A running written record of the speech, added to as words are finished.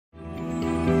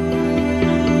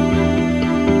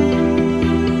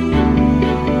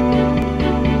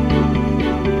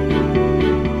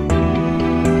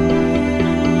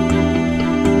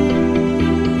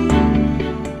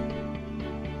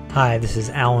Hi, this is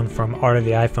Alan from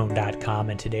OtterBox.com,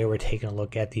 and today we're taking a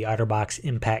look at the OtterBox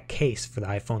Impact case for the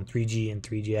iPhone 3G and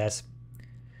 3GS.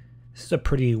 This is a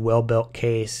pretty well-built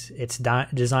case. It's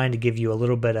designed to give you a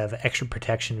little bit of extra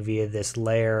protection via this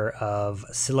layer of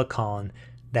silicone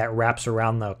that wraps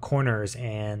around the corners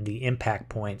and the impact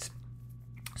points.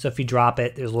 So if you drop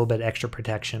it, there's a little bit extra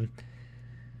protection.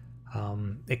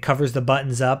 It covers the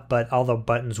buttons up, but all the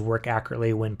buttons work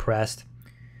accurately when pressed.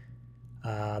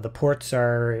 The ports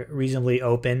are reasonably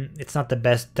open. It's not the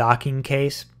best docking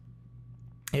case.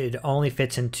 It only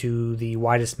fits into the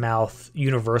widest mouth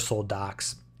universal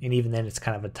docks, and even then it's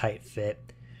kind of a tight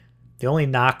fit. The only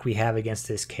knock we have against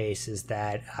this case is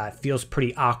that it feels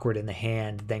pretty awkward in the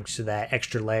hand thanks to that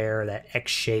extra layer, that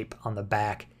X shape on the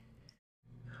back.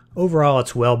 Overall,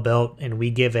 it's well built, and we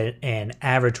give it an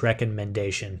average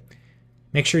recommendation.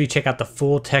 Make sure you check out the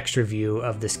full text review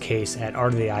of this case at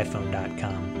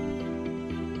OtterBox.com.